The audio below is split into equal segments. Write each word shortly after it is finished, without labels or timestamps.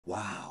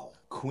Wow.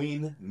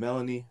 Queen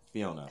Melanie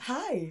Fiona.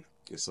 Hi.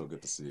 It's so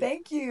good to see you.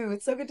 Thank you.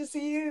 It's so good to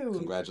see you.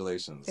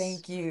 Congratulations.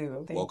 Thank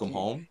you. Thank Welcome you.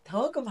 home.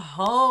 Welcome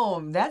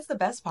home. That's the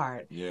best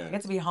part. I Yeah.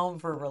 get to be home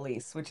for a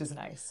release, which is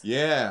nice.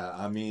 Yeah,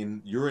 I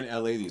mean, you're in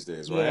LA these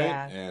days, right?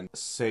 Yeah. And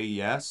Say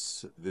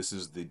Yes, this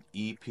is the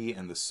EP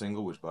and the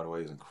single, which by the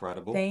way is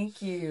incredible.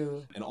 Thank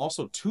you. And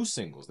also two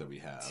singles that we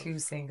have. Two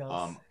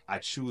singles. I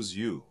Choose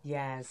You.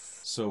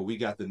 Yes. So we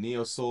got the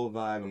neo soul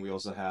vibe and we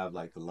also have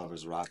like the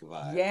lovers rock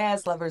vibe.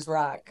 Yes, lovers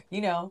rock.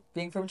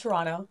 Being from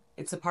Toronto,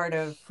 it's a part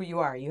of who you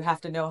are. You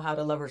have to know how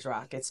to lovers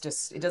rock. It's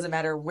just, it doesn't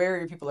matter where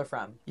your people are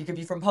from. You could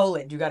be from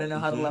Poland. You got to know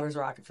how to lovers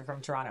rock if you're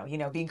from Toronto.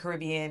 Being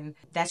Caribbean,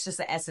 that's just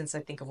the essence, I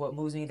think, of what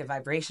moves me, the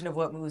vibration of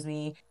what moves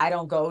me. I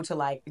don't go to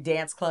like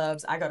dance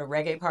clubs. I go to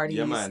reggae Yeah,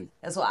 parties. man.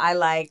 That's what I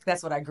like.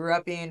 That's what I grew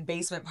up in,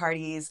 basement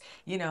parties.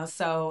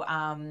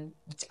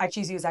 I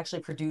Choose You is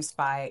actually produced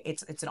by,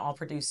 it's an all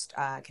produced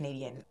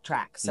Canadian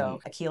track. So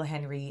Akil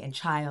Henry and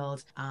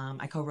Child.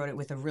 I co-wrote it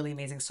with a really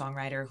amazing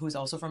songwriter who's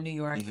also from New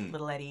York,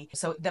 Little Eddie.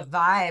 So the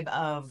vibe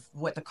of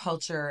what the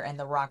culture and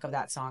the rock of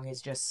that song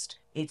is just,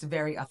 it's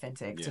very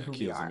authentic to who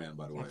we Akil's are. a man,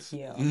 by the way.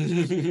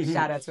 Akil.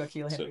 Shout out to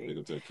Akil So Henry. big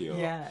up to Akil.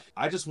 Yeah.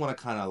 I just want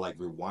to kind of like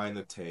rewind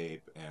the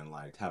tape and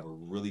like have a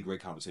really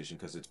great conversation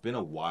because it's been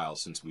a while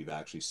since we've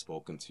actually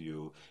spoken to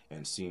you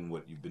and seen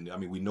what you've been. I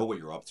mean, we know what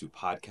you're up to,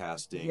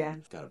 podcasting. Yeah.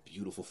 You've got a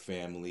beautiful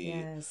family.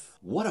 Yes.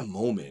 What a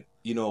moment.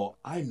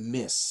 I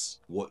miss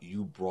what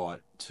you brought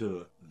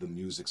to the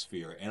music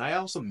sphere, and I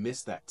also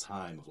miss that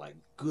time of like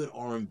good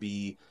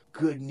R&B,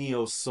 good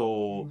neo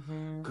soul,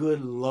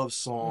 good love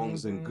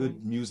songs, and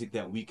good music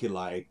that we could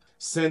like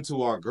send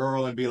to our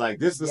girl and be like,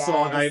 "This is the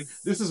song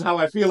this is how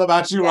I feel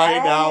about you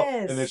right now,"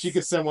 and then she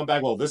could send one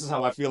back. Well, this is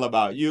how I feel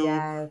about you.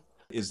 Yes.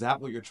 Is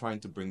that what you're trying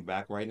to bring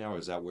back right now, or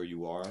is that where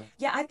you are?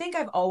 Yeah, I think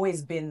I've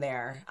always been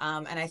there.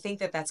 And I think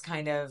that that's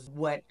kind of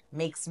what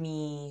makes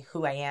me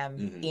who I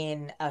am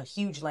in a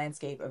huge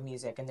landscape of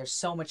music. And there's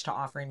so much to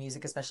offer in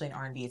music, especially in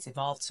R&B. It's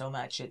evolved so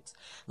much. It's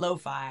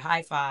lo-fi,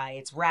 hi-fi,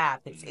 it's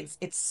rap.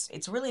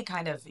 It's really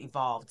kind of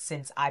evolved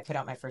since I put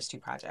out my first two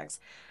projects.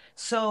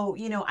 So,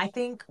 I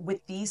think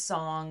with these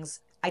songs,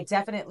 I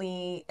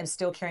definitely am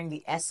still carrying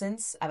the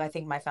essence of, I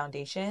think, my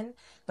foundation,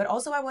 but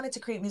also I wanted to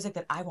create music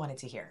that I wanted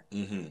to hear.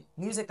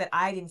 Music that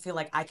I didn't feel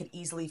like I could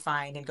easily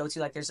find and go to.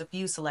 Like, there's a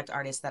few select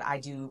artists that I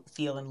do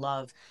feel and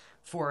love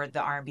for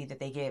the R&B that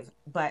they give,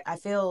 but I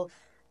feel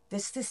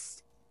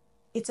this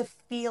it's a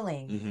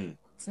feeling.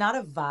 It's not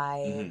a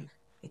vibe.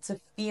 It's a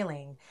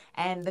feeling.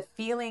 And the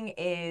feeling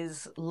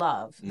is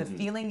love. The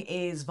feeling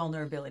is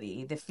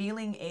vulnerability. The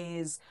feeling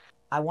is,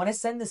 I want to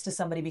send this to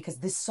somebody because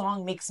this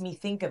song makes me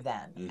think of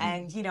them.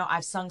 And,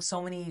 I've sung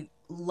so many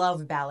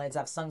love ballads.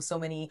 I've sung so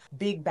many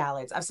big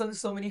ballads. I've sung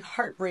so many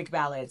heartbreak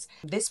ballads.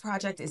 This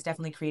project is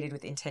definitely created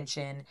with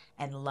intention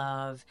and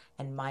love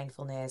and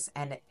mindfulness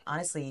and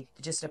honestly,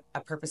 just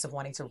a purpose of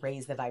wanting to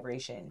raise the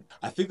vibration.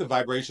 I think the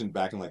vibration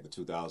back in like the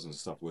 2000s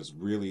stuff was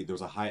really, there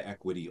was a high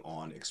equity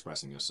on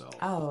expressing yourself.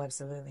 Oh,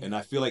 absolutely. And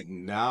I feel like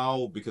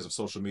now, because of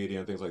social media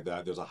and things like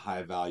that, there's a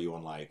high value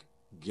on like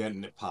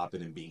getting it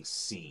popping and being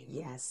seen.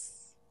 Yes.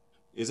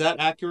 Is that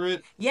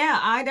accurate? Yeah,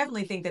 I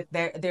definitely think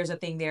that there's a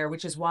thing there,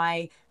 which is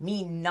why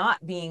me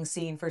not being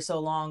seen for so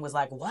long was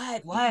like,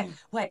 what?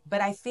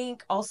 But I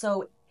think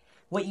also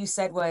what you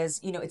said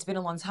was, it's been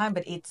a long time,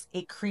 but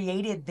it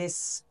created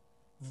this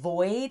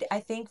void, I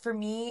think, for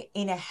me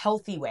in a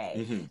healthy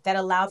way that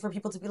allowed for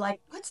people to be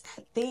like, what's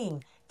that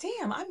thing?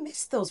 Damn, I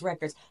missed those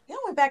records. I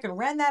went back and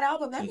ran that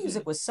album. That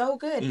music was so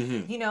good.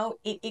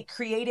 It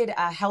created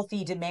a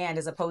healthy demand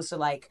as opposed to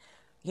like,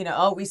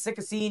 oh, we sick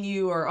of seeing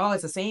you, or oh,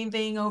 it's the same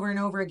thing over and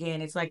over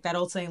again. It's like that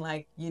old saying,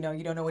 like, you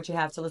don't know what you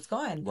have till it's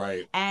gone.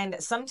 Right. And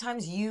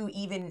sometimes you,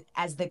 even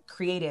as the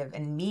creative,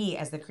 and me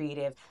as the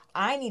creative,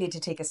 I needed to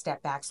take a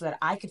step back so that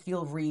I could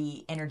feel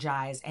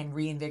re-energized and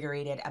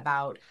reinvigorated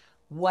about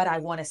what I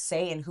want to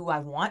say and who I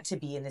want to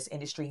be in this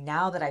industry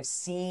now that I've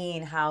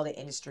seen how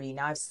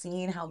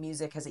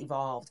music has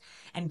evolved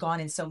and gone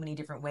in so many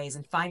different ways,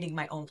 and finding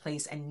my own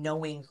place and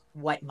knowing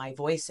what my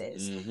voice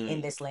is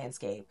in this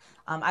landscape.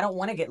 I don't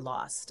want to get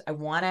lost. I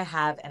want to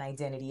have an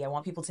identity. I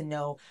want people to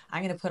know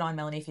I'm going to put on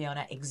Melanie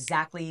Fiona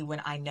exactly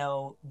when I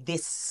know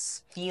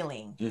this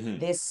feeling,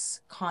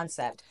 this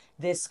concept,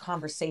 this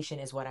conversation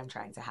is what I'm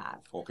trying to have.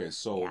 Okay,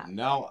 so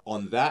now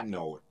on that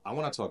note, I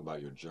want to talk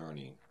about your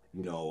journey.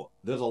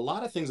 There's a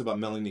lot of things about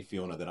Melanie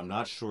Fiona that I'm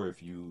not sure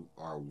if you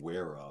are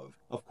aware of.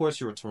 Of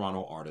course, you're a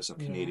Toronto artist, a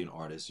Canadian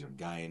artist, you're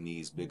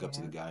Guyanese, big up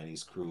to the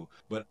Guyanese crew.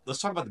 But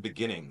let's talk about the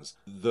beginnings.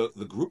 The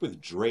group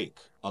with Drake.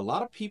 A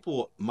lot of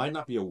people might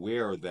not be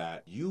aware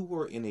that you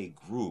were in a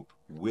group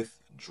with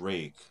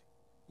Drake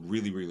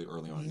really, really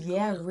early on in your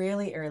Yeah, career.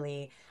 really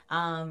early.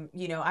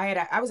 You know,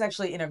 I was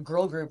actually in a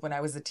girl group when I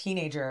was a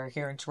teenager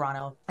here in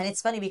Toronto, and it's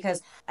funny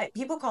because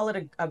people call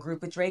it a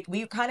group with Drake.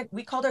 We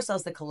called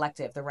ourselves the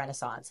Collective, the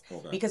Renaissance,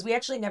 Okay. because we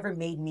actually never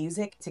made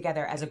music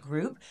together as a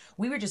group.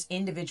 We were just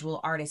individual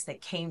artists that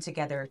came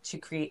together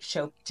to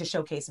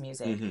showcase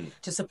music,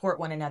 to support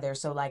one another.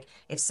 So like,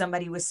 if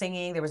somebody was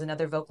singing, there was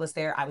another vocalist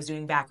there. I was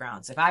doing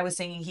backgrounds. If I was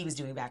singing, he was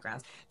doing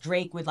backgrounds.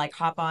 Drake would like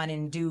hop on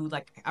and do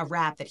like a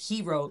rap that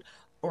he wrote,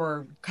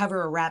 or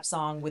cover a rap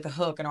song with a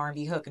hook, an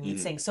R&B hook, and we'd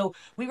sing. So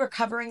we were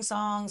covering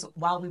songs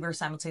while we were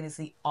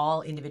simultaneously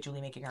all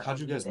individually making our How'd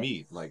own you guys music.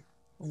 meet? Like,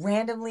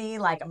 Randomly,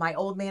 like my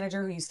old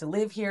manager who used to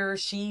live here,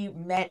 she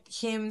met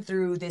him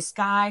through this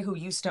guy who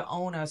used to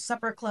own a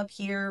supper club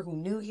here, who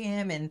knew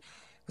him, and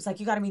was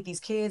like, you got to meet these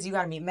kids, you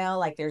got to meet Mel,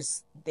 like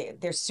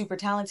they're super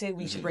talented,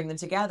 we should bring them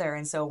together.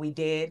 And so we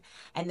did,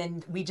 and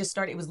then we just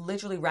started. It was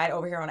literally right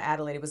over here on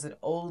Adelaide. It was an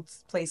old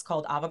place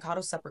called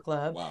Avocado Supper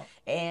Club. wow.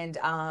 And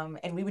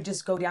we would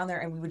just go down there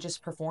and we would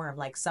just perform.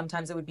 Like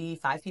sometimes it would be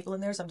 5 people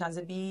in there, sometimes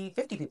it'd be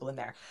 50 people in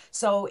there.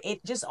 So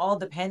it just all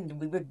depended.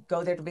 We would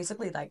go there to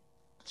basically like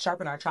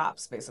sharpen our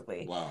chops,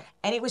 basically. Wow.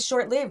 And it was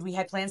short lived. We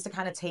had plans to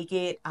kind of take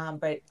it,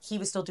 but he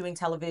was still doing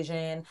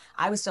television.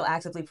 I was still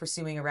actively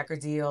pursuing a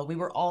record deal. We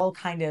were all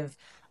kind of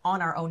on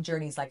our own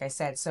journeys, like I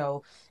said.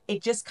 So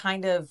it just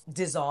kind of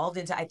dissolved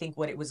into, I think,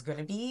 what it was going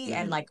to be.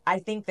 And like, I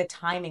think the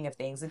timing of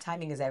things, the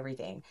timing is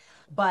everything.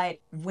 But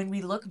when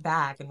we look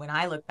back, and when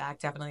I look back,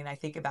 definitely, and I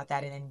think about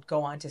that and then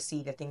go on to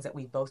see the things that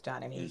we've both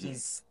done, I mean,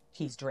 he's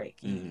Drake.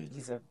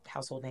 He's a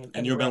household name.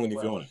 And you're Melanie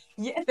Fiona.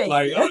 Yeah, thank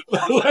like, you.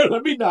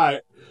 let me not.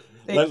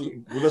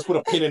 Thank Let's put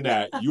a pin in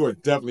that. You are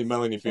definitely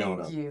Melanie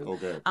Fiona. Thank you.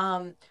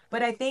 Okay.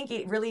 But I think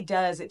it really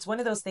does. It's one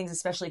of those things,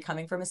 especially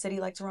coming from a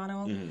city like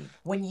Toronto,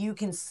 when you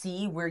can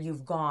see where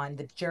you've gone,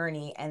 the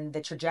journey and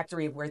the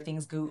trajectory of where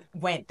things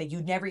went that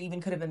you never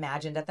even could have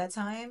imagined at that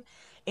time.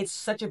 It's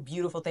such a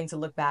beautiful thing to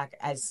look back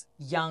as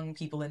young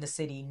people in the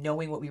city,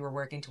 knowing what we were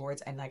working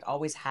towards, and like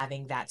always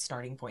having that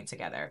starting point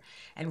together,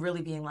 and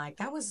really being like,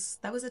 that was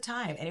a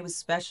time, and it was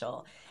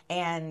special,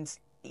 and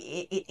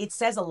it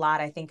says a lot,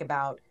 I think,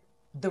 about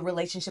the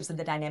relationships and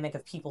the dynamic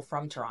of people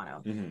from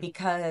Toronto,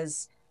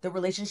 because the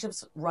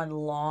relationships run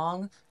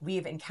long.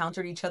 We've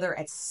encountered each other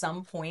at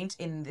some point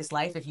in this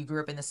life if you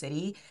grew up in the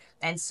city.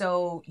 And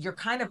so you're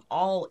kind of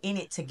all in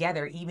it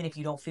together, even if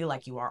you don't feel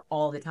like you are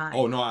all the time.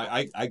 Oh, no,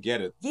 I get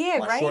it. Yeah,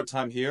 My right? short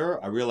time here,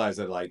 I realize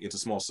that, like, it's a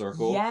small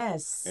circle.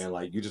 Yes. And,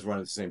 like, you just run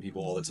into the same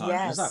people all the time.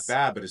 Yes. And it's not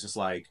bad, but it's just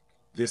like,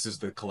 this is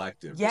the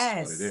collective.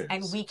 Yes. This is what it is.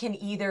 And we can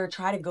either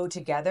try to go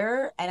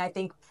together. And I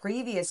think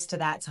previous to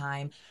that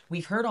time,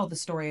 we've heard all the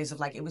stories of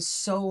like, it was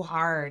so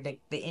hard, like,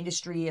 the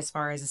industry, as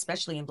far as,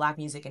 especially in Black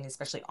music and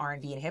especially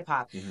R&B and hip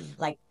hop,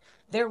 like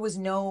there was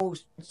no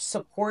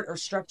support or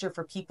structure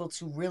for people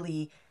to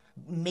really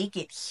make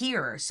it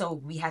here. So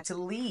we had to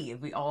leave.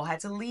 We all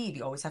had to leave.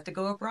 You always have to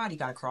go abroad. You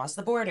got to cross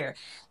the border.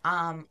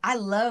 I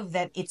love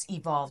that it's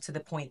evolved to the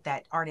point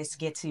that artists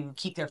get to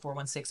keep their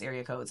 416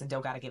 area codes and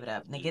don't got to give it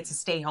up. And they get to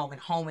stay home, and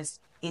home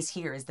is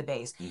here, is the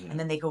base. And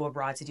then they go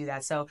abroad to do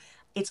that. So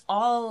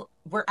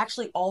we're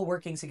actually all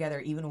working together,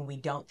 even when we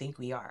don't think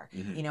we are.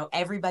 You know,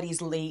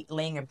 everybody's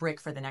laying a brick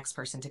for the next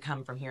person to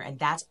come from here. And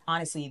that's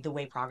honestly the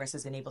way progress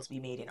has been able to be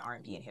made in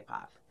R&B and hip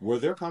hop. Were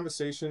there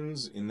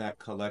conversations in that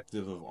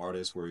collective of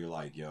artists where you're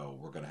like, yo,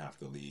 we're going to have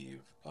to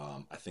leave?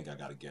 I think I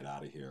got to get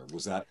out of here.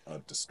 Was that a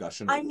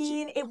discussion? I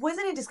mean, it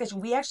wasn't a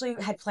discussion. We actually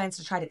had plans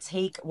to try to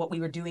take what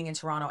we were doing in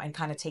Toronto and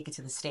kind of take it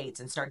to the States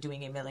and start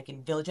doing it like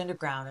in Village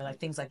Underground or like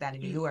things like that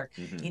in New York.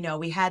 You know,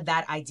 we had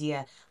that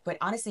idea. But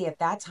honestly, at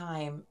that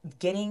time,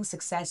 getting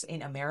success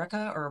in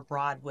America or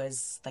abroad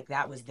was like,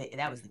 that was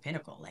the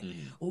pinnacle. Like,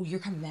 oh, you're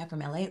coming back from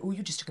LA. Oh,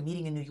 you just took a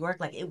meeting in New York.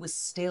 Like, it was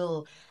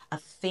still a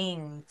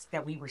thing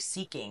that we were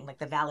seeking, like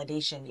the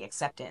validation, the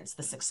acceptance,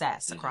 the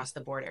success across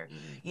the border.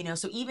 You know,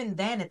 so even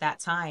then at that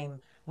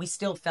time, we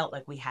still felt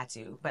like we had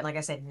to. But like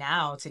I said,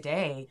 now,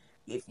 today,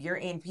 if you're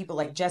in people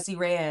like Jesse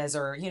Reyes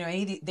or, you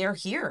know, they're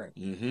here.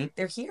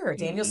 They're here.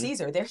 Daniel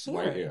Caesar, they're here.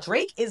 Right here.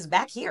 Drake is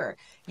back here.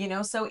 You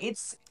know, so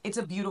it's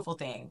a beautiful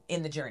thing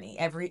in the journey.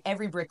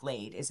 Every brick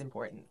laid is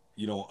important.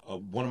 You know,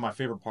 one of my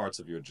favorite parts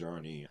of your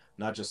journey,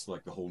 not just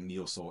like the whole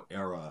neo soul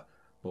era,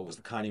 but was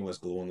the Kanye West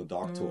Glow in the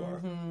Dark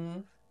tour.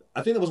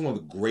 I think that was one of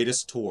the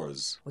greatest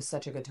tours. It was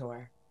such a good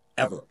tour.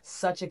 Ever.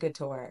 Such a good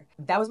tour.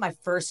 That was my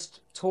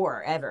first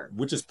tour ever.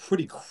 Which is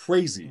pretty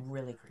crazy.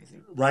 Really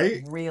crazy.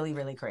 Right? Really,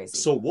 really crazy.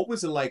 So what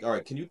was it like? All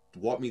right, can you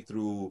walk me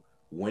through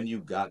when you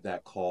got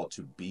that call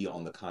to be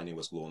on the Kanye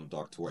West Glow in the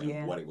Dark tour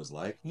and what it was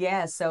like?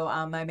 Yeah, so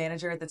my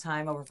manager at the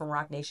time over from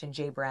Rock Nation,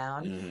 Jay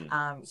Brown,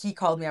 he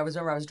called me. I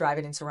remember I was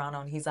driving in Toronto,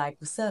 and he's like,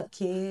 "What's up,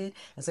 kid?"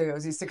 And so he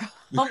always used to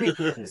call me,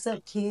 "What's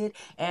up, kid?"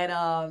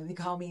 And he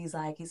called me. He's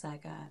like,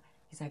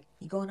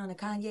 "You going on a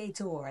Kanye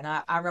tour?" And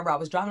I remember I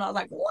was driving. I was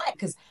like, "What?"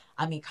 Because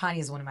I mean, Kanye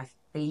is one of my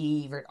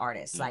favorite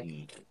artists. Like,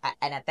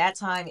 and at that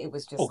time, it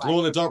was just Glow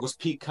in the Dark was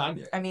peak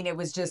Kanye. I mean, it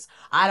was just,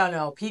 I don't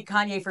know, peak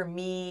Kanye for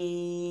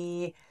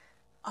me.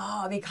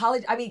 Oh,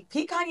 I mean,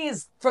 peak Kanye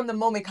is from the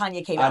moment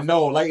Kanye came out. I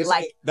know,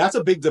 that's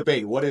a big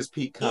debate. What is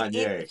peak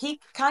Kanye?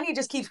 Kanye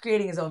just keeps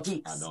creating his own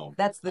peaks. I know.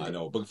 I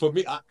know. But for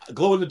me,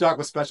 Glow in the Dark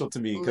was special to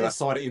me because I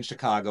saw it in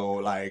Chicago.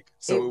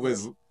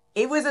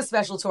 It was a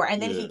special tour,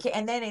 and then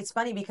and then it's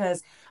funny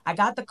because I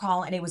got the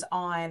call and it was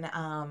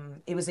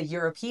on it was a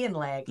European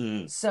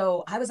leg,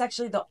 so I was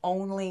actually the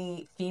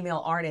only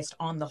female artist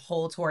on the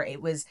whole tour.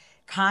 It was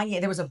Kanye.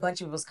 There was a bunch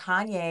of it was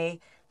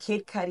Kanye,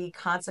 Kid Cudi,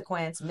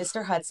 Consequence,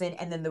 Mr. Hudson,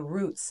 and then The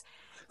Roots.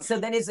 So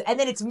then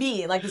it's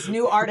me, like this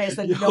new artist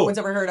that no one's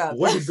ever heard of.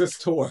 What is this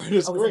tour? It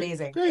was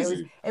amazing.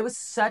 Crazy. It was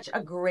such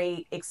a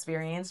great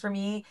experience for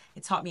me.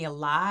 It taught me a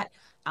lot.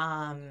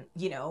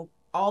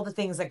 All the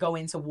things that go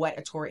into what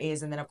a tour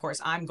is, and then of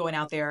course I'm going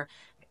out there.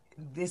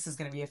 This is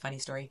going to be a funny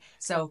story.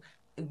 So,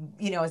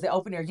 as the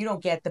opener, you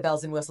don't get the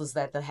bells and whistles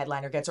that the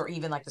headliner gets, or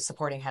even like the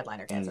supporting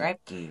headliner gets, right?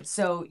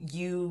 So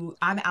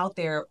I'm out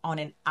there on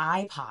an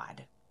iPod.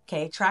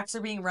 Okay, tracks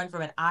are being run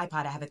from an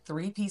iPod. I have a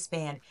 3-piece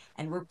band,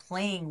 and we're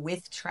playing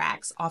with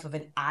tracks off of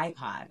an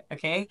iPod.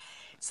 Okay,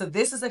 so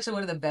this is actually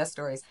one of the best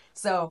stories.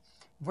 So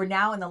we're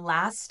now in the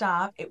last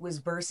stop. It was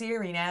Bercy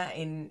Arena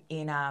in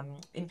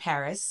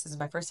Paris. This is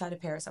my first time to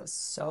Paris. I was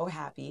so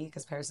happy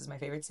because Paris is my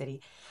favorite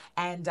city,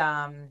 and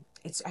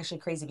it's actually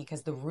crazy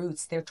because The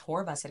Roots, their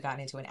tour bus had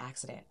gotten into an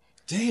accident.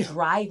 Damn.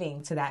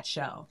 Driving to that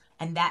show,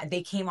 and that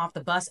they came off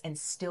the bus and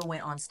still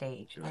went on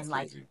stage. That's and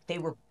crazy. They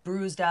were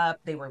bruised up,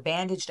 they were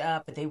bandaged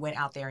up, but they went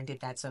out there and did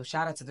that. So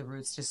shout out to The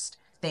Roots. Just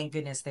thank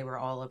goodness they were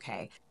all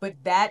okay.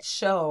 But that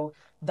show,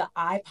 the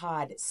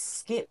iPod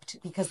skipped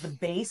because the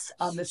bass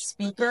on the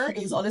speaker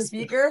is on the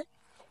speaker,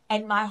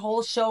 and my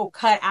whole show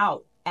cut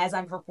out as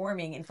I'm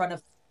performing in front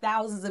of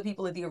thousands of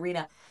people at the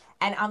arena.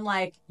 And I'm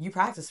like, you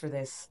practice for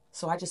this.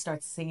 So I just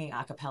start singing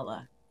a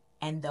cappella,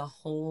 and the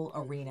whole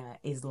arena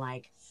is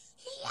like,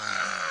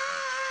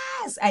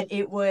 yes! And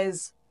it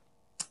was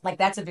like,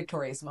 that's a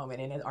victorious moment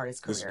in an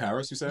artist's career. This is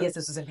Paris, you said? Yes,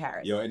 this was in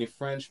Paris. Yo, any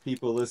French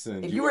people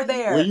listening? If you were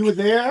there. When you were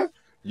there,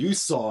 you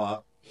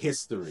saw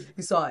history.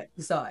 You saw it.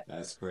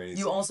 That's crazy.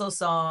 You also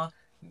saw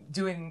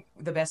doing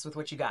the best with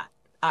what you got.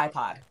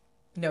 iPod.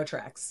 No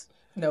tracks.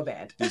 No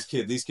band.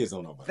 These kids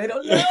don't know about They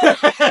don't know.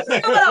 They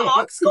know about an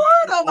aux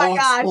cord? Oh my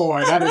gosh.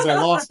 Cord. That is a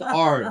lost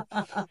art.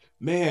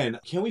 Man,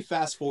 can we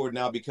fast forward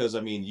now? Because,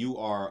 you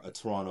are a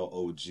Toronto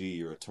OG.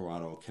 You're a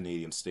Toronto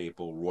Canadian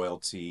staple,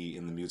 royalty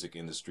in the music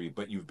industry.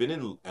 But you've been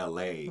in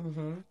LA,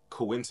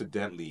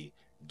 coincidentally,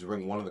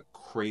 during one of the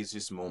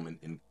craziest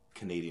moments in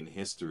Canadian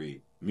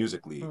history,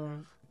 musically,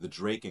 the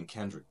Drake and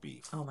Kendrick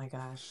beef. Oh my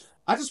gosh.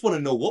 I just want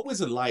to know, what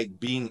was it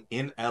like being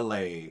in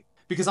LA?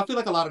 Because I feel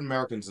like a lot of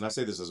Americans, and I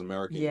say this as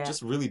American,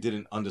 just really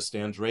didn't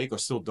understand Drake, or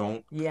still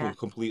don't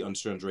completely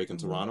understand Drake in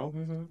Toronto.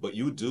 But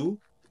you do.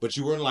 But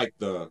you were in like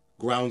the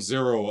ground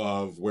zero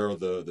of where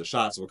the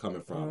shots were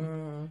coming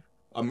from.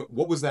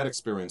 What was that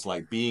experience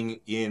like, being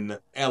in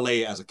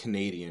LA as a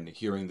Canadian,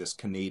 hearing this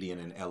Canadian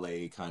and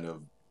LA kind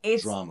of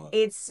drama?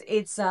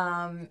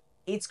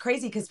 It's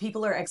crazy because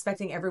people are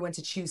expecting everyone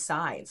to choose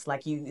sides.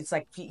 It's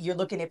like you're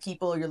looking at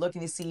people, you're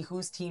looking to see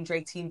who's Team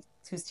Drake,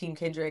 who's Team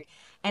Kendrick.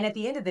 And at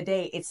the end of the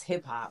day, it's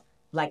hip hop.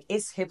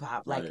 It's hip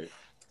hop.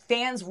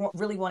 Fans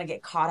really want to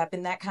get caught up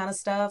in that kind of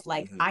stuff.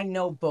 I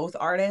know both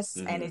artists,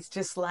 and it's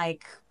just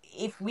like,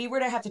 if we were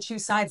to have to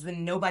choose sides,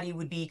 then nobody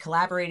would be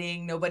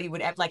collaborating. Nobody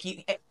would act like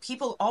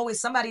people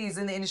always, somebody is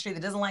in the industry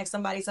that doesn't like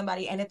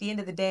somebody. And at the end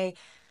of the day,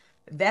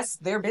 that's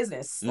their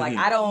business.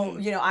 I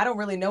don't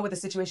really know what the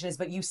situation is,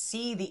 but you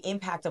see the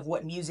impact of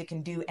what music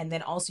can do, and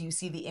then also you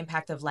see the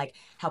impact of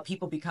how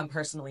people become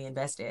personally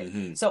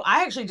invested. So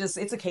I actually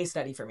it's a case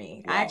study for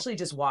me. Wow. I actually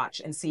just watch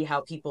and see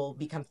how people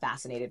become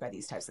fascinated by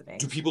these types of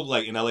things. Do people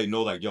in LA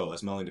know yo,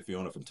 that's Melanie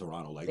Fiona from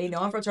Toronto? They know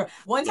I'm from Toronto.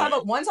 One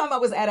time I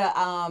was at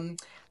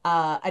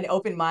an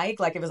open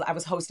mic, I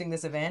was hosting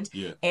this event,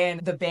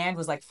 and the band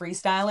was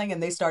freestyling,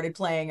 and they started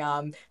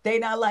playing They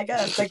Not Like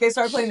Us. They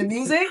started playing the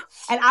music,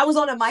 and I was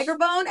on a microphone,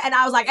 and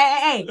I was like,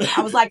 hey.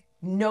 I was like,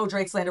 no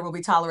Drake slander will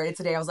be tolerated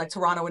today. I was like,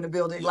 Toronto in the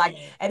building.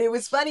 And it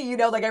was funny,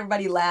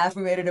 everybody laughed.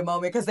 We made it a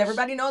moment because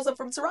everybody knows I'm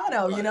from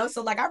Toronto,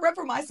 so I rep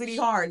for my city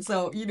hard.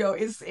 So,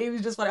 it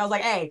was just funny. I was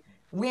like, hey,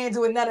 we ain't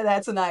doing none of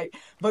that tonight.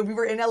 But we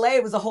were in LA,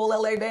 it was a whole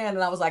LA band,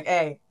 and I was like,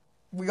 hey,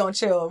 we gonna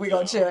chill. We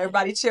gonna chill.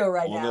 Everybody chill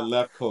right now. On the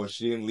left coast,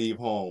 she didn't leave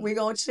home. We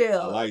gonna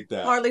chill. I like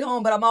that. Hardly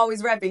home, but I'm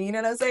always repping. You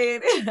know what I'm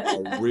saying?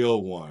 A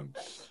real one.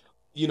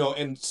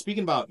 And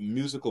speaking about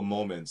musical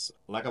moments,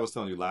 like I was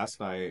telling you last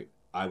night,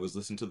 I was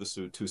listening to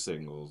the 2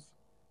 singles,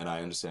 and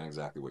I understand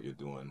exactly what you're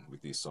doing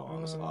with these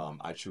songs.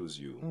 I Choose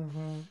You.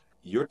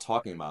 You're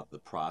talking about the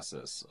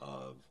process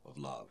of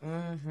love.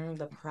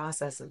 The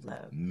process of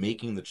love.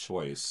 Making the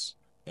choice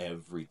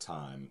every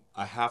time.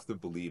 I have to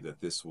believe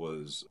that this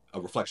was a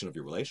reflection of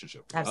your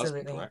relationship with your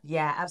husband, correct?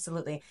 Yeah,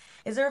 absolutely.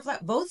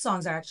 Both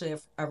songs are actually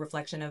a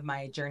reflection of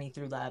my journey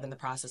through love and the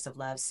process of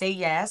love. Say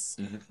Yes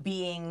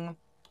being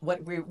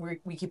what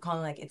we keep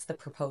calling it's the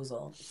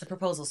proposal. It's the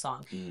proposal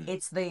song.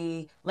 It's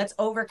the let's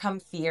overcome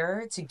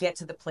fear to get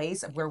to the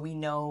place of where we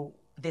know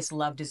this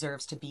love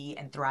deserves to be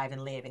and thrive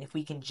and live. And if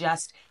we can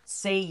just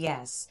say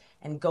yes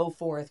and go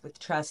forth with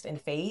trust and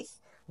faith,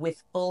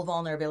 with full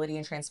vulnerability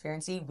and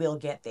transparency, we'll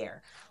get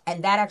there.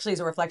 And that actually is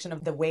a reflection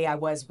of the way I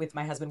was with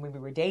my husband when we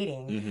were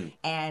dating.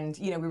 And,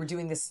 you know, we were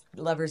doing this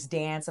lover's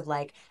dance of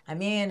like,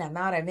 I'm in, I'm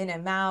out, I'm in,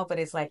 I'm out. But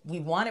it's like, we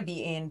want to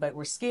be in, but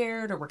we're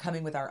scared, or we're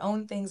coming with our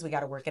own things. We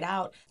got to work it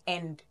out.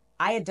 And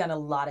I had done a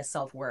lot of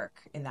self-work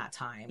in that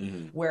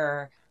time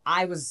where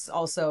I was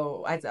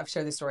also, I've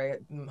shared this story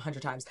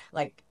 100 times.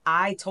 Like,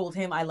 I told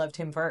him I loved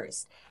him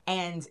first.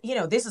 And, you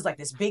know, this is like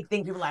this big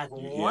thing. People are like,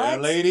 what? Yeah,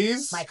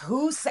 ladies. Like,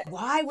 who said,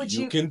 why would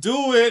you? You can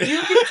do it.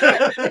 You can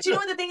do it. But you know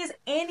what the thing is?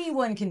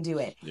 Anyone can do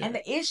it. Yeah. And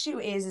the issue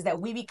is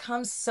that we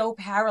become so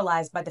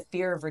paralyzed by the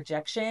fear of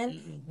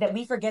rejection that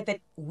we forget that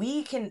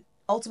we can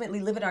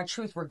ultimately live in our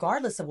truth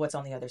regardless of what's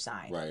on the other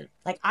side. Right.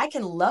 Like, I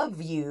can love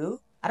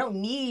you. I don't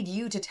need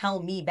you to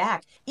tell me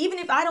back. Even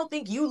if I don't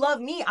think you love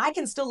me, I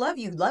can still love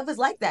you. Love is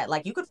like that.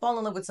 Like, you could fall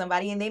in love with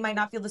somebody and they might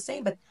not feel the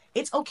same, but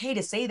it's okay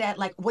to say that.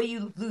 Like, what do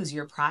you lose?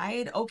 Your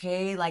pride?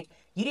 Okay. Like,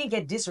 you didn't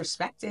get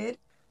disrespected.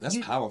 That's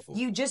powerful.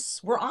 You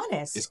just were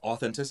honest. It's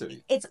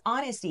authenticity. It's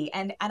honesty.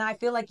 And I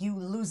feel like you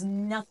lose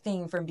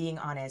nothing from being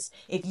honest.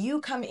 If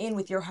you come in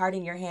with your heart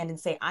in your hand and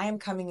say, I am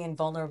coming in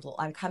vulnerable,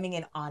 I'm coming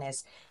in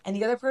honest, and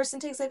the other person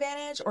takes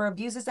advantage or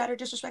abuses that or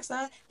disrespects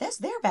that, that's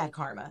their bad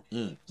karma.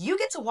 You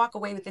get to walk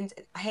away with,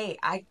 hey,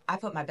 I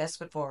put my best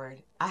foot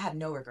forward. I have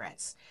no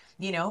regrets.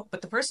 You know,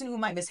 but the person who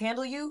might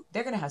mishandle you,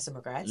 they're going to have some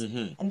regrets.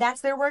 And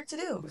that's their work to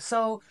do.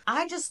 So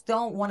I just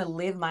don't want to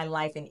live my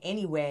life in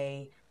any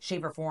way,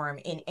 shape, or form,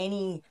 in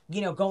any,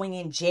 you know, going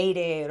in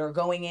jaded or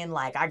going in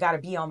like, I got to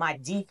be on my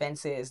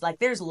defenses. Like,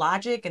 there's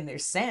logic and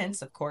there's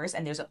sense, of course,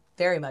 and there's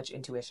very much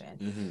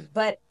intuition.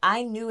 But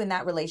I knew in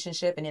that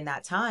relationship and in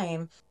that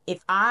time,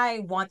 if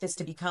I want this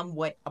to become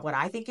what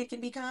I think it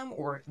can become,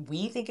 or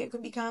we think it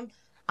can become,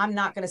 I'm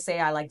not going to say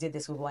I like did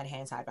this with one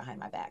hand tied behind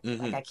my back.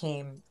 Like, I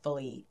came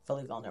fully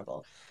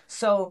vulnerable.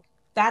 So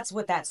that's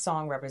what that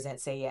song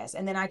represents, Say Yes.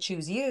 And then I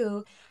Choose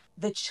You,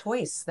 the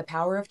choice, the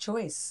power of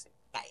choice.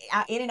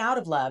 In and out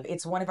of love,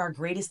 it's one of our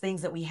greatest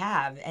things that we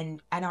have.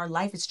 And our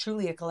life is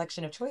truly a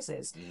collection of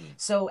choices.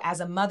 So as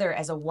a mother,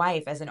 as a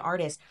wife, as an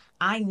artist,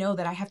 I know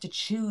that I have to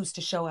choose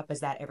to show up as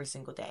that every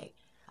single day.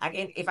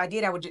 If I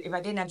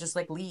didn't, I'd just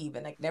like leave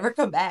and like never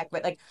come back.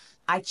 But like,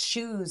 I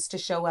choose to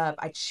show up.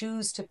 I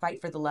choose to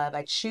fight for the love.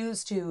 I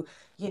choose to,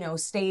 you know,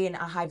 stay in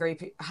a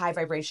high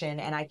vibration,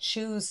 and I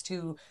choose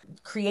to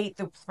create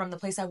from the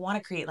place I want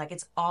to create. Like,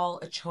 it's all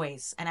a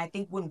choice. And I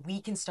think when we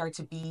can start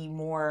to be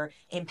more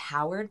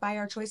empowered by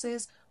our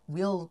choices,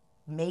 we'll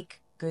make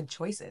good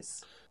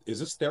choices. Is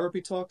this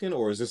therapy talking,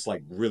 or is this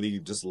like really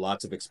just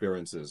lots of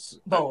experiences?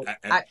 Both.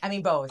 I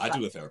mean, both. I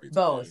do a therapy.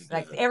 Both.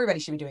 Like, yeah.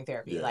 everybody should be doing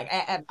therapy. Yeah. Like,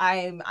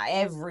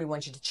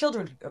 everyone should.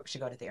 Children should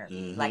go to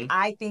therapy. Like,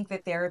 I think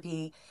that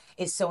therapy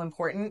is so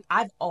important.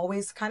 I've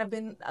always kind of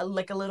been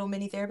like a little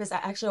mini therapist. I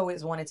actually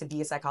always wanted to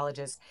be a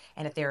psychologist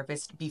and a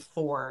therapist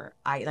before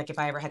if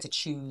I ever had to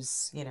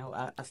choose, you know,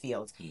 a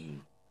field.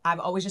 I've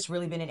always just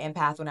really been an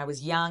empath. When I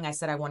was young, I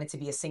said I wanted to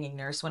be a singing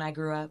nurse when I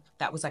grew up.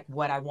 That was like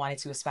what I wanted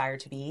to aspire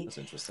to be. That's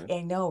interesting.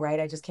 I know, right?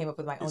 I just came up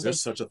with my own. Is there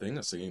such a thing,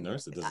 a singing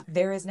nurse?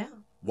 There is now.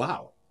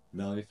 Wow.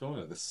 Melanie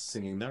Fiona, the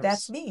singing nurse.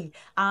 That's me.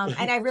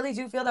 And I really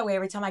do feel that way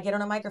every time I get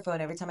on a microphone,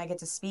 every time I get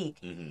to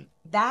speak.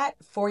 That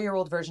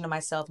 4-year-old version of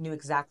myself knew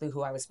exactly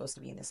who I was supposed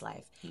to be in this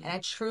life. And I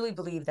truly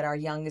believe that our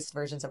youngest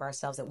versions of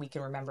ourselves that we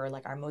can remember,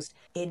 like our most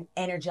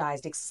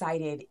energized,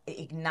 excited,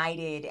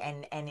 ignited,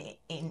 and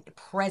in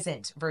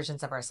present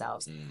versions of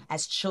ourselves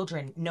as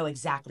children know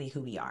exactly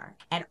who we are.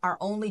 And our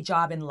only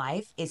job in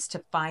life is to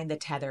find the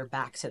tether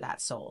back to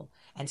that soul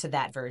and to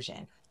that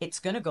version. It's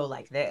going to go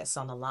like this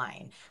on the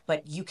line,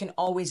 but you can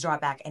always draw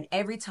it back. And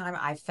every time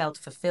I felt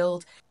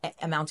fulfilled,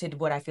 amounted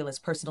what I feel is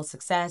personal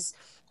success,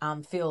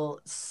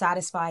 feel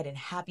satisfied and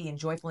happy and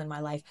joyful in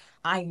my life,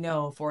 I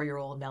know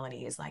 4-year-old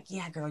Melanie is like,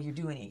 yeah, girl, you're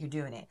doing it. You're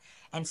doing it.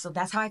 And so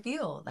that's how I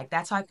feel. Like,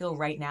 that's how I feel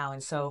right now.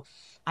 And so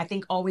I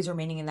think always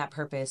remaining in that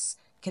purpose,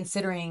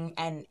 considering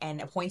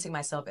and appointing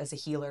myself as a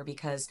healer,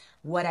 because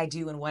what I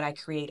do and what I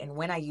create and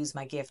when I use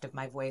my gift of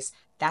my voice,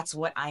 that's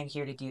what I'm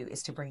here to do,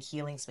 is to bring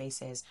healing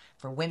spaces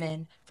for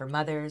women, for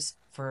mothers,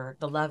 for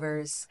the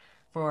lovers,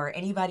 for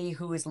anybody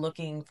who is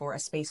looking for a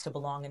space to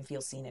belong and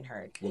feel seen and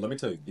heard. Well, let me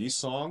tell you, these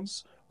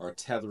songs are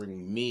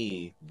tethering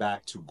me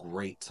back to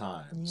great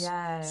times.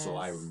 Yes. So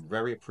I'm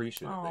very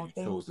appreciative that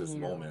you chose this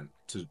moment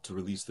to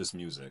release this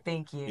music.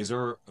 Thank you. Is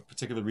there a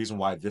particular reason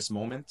why this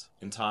moment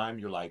in time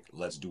you're like,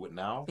 let's do it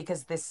now?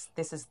 Because this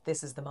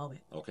is the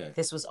moment. Okay.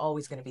 This was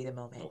always going to be the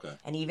moment. Okay.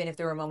 And even if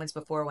there were moments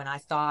before when I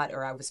thought,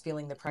 or I was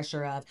feeling the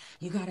pressure of,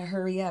 you got to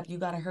hurry up,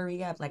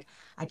 like,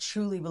 I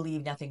truly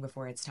believe nothing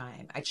before its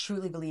time. I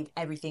truly believe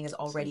everything is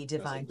already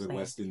divine plan.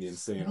 West Indian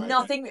saying, right?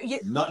 Nothing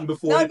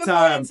before the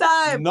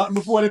time. Nothing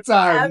before the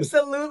time.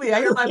 Absolutely. I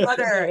hear my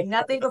mother.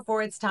 Nothing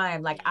before its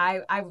time. Like,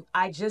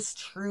 I just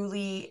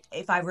truly,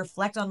 if I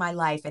reflect on my life,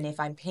 life, and if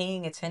I'm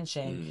paying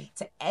attention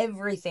to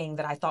everything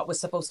that I thought was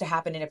supposed to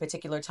happen in a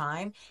particular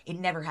time, it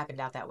never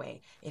happened out that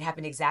way. It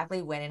happened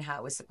exactly when and how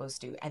it was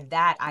supposed to. And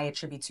that I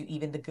attribute to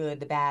even the good,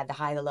 the bad, the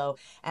high, the low.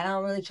 And I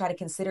don't really try to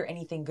consider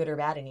anything good or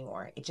bad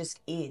anymore. It just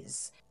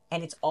is.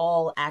 And it's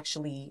all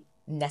actually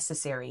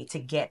necessary to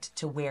get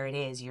to where it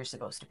is you're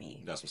supposed to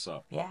be. That's what's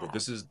up. Yeah. Well,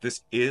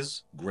 this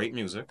is great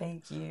music.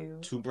 Thank you.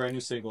 2 brand new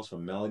singles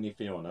from Melanie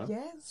Fiona.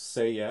 Yes.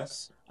 Say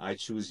Yes, I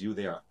Choose You.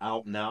 They are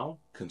out now.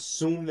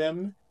 Consume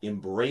them,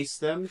 embrace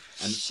them,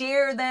 and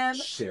share them,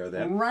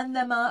 run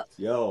them up.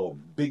 Yo,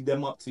 big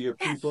them up to your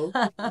people.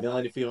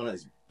 Melanie Fiona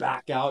is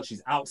back out.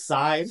 She's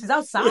outside. She's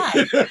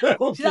outside.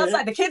 Okay. She's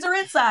outside. The kids are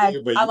inside.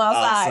 Yeah, I'm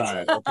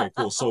outside. Okay,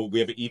 cool. So we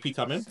have an EP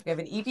coming. We have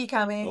an EP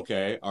coming.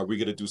 Okay. Are we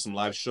gonna do some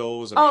live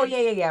shows? Oh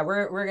yeah.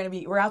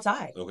 We're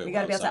outside. Okay. We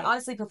gotta be outside.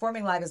 Honestly,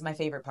 performing live is my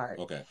favorite part.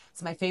 Okay.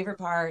 It's my favorite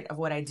part of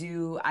what I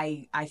do.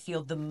 I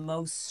feel the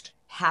most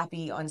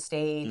happy on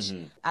stage.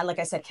 Like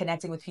I said,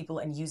 connecting with people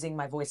and using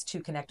my voice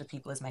to connect with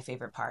people is my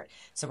favorite part.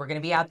 So we're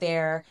going to be out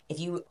there. If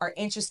you are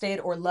interested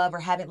or love or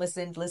haven't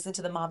listened, listen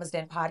to the Mama's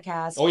Den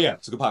podcast. Oh yeah,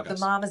 it's a good podcast.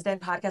 The Mama's Den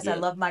podcast. Yeah. I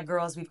love my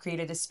girls. We've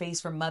created a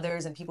space for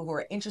mothers and people who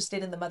are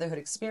interested in the motherhood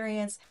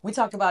experience. We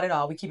talk about it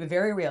all. We keep it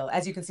very real.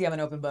 As you can see, I'm an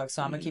open book,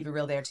 so I'm going to keep it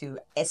real there too,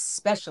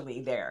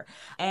 especially there.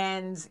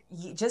 And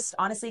just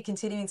honestly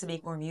continuing to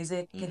make more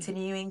music,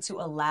 continuing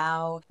to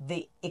allow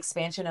the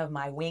expansion of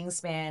my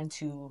wingspan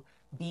to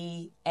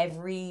be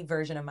every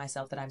version of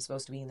myself that I'm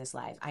supposed to be in this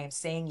life. I am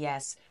saying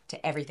yes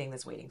to everything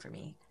that's waiting for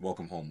me.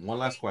 Welcome home. One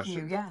last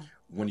question. Yeah.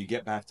 When you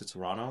get back to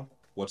Toronto,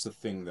 what's the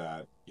thing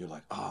that you're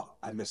like, oh,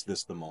 I miss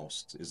this the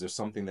most? Is there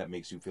something that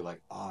makes you feel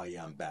like, oh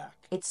yeah, I'm back?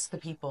 It's the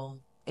people.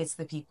 It's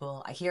the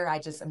people. Here I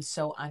just am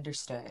so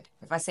understood.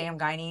 If I say I'm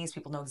Guyanese,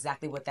 people know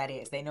exactly what that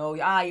is. They know,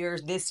 you're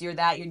this, you're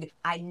that.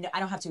 I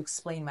don't have to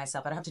explain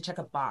myself. I don't have to check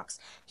a box.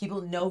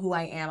 People know who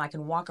I am. I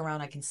can walk around.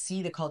 I can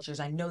see the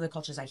cultures. I know the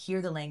cultures. I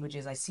hear the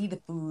languages. I see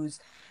the foods.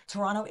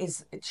 Toronto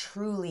is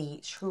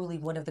truly, truly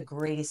one of the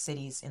greatest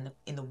cities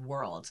in the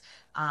world.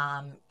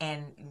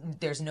 And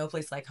there's no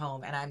place like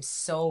home. And I'm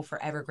so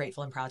forever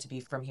grateful and proud to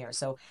be from here.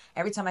 So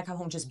every time I come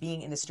home, just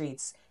being in the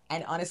streets,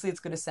 and honestly, it's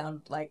going to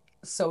sound like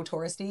so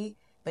touristy,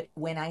 but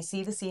when I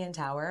see the CN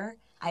Tower,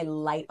 I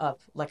light up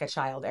like a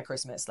child at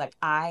Christmas.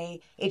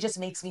 It just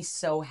makes me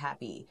so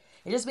happy.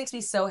 It just makes me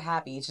so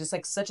happy. It's just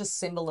like such a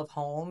symbol of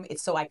home.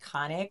 It's so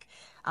iconic.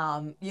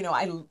 I've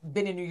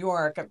been in New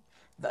York,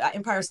 the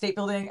Empire State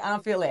Building, I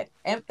don't feel it.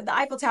 And the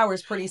Eiffel Tower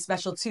is pretty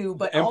special too.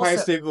 But Empire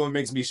State Building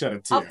makes me shed a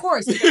tear. Of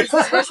course,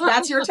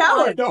 that's your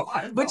talent.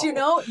 I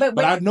know.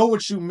 But I know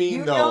what you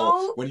mean though.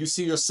 Know? When you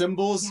see your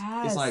symbols,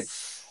 it's like.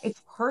 It's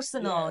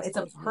personal. Yeah,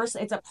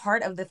 it's a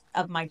part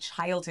of my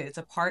childhood. It's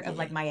a part of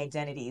like my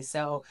identity.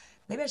 So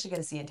maybe I should get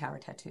a CN Tower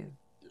tattoo.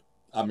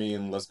 I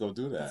mean, let's go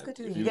do that. Let's go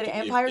do it. You get an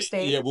Empire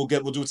State. Yeah, we'll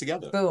do it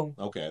together. Boom.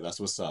 Okay, that's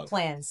what's up.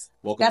 Plans.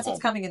 Welcome That's home.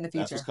 what's coming in the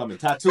future. That's what's coming.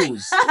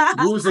 Tattoos.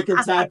 Music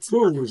and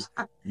tattoos.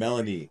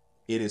 Melanie,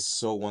 it is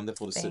so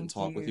wonderful to sit and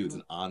talk with you. It's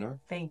an honor.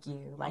 Thank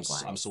you.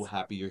 Likewise. I'm so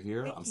happy you're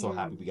here. Thank I'm so you.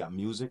 happy we got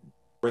music.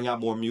 Bring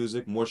out more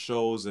music, more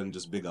shows, and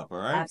just big up, all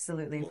right?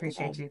 Absolutely.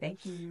 Appreciate you.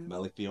 Thank you.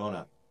 Melanie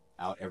Fiona,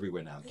 out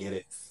everywhere now. Get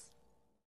it.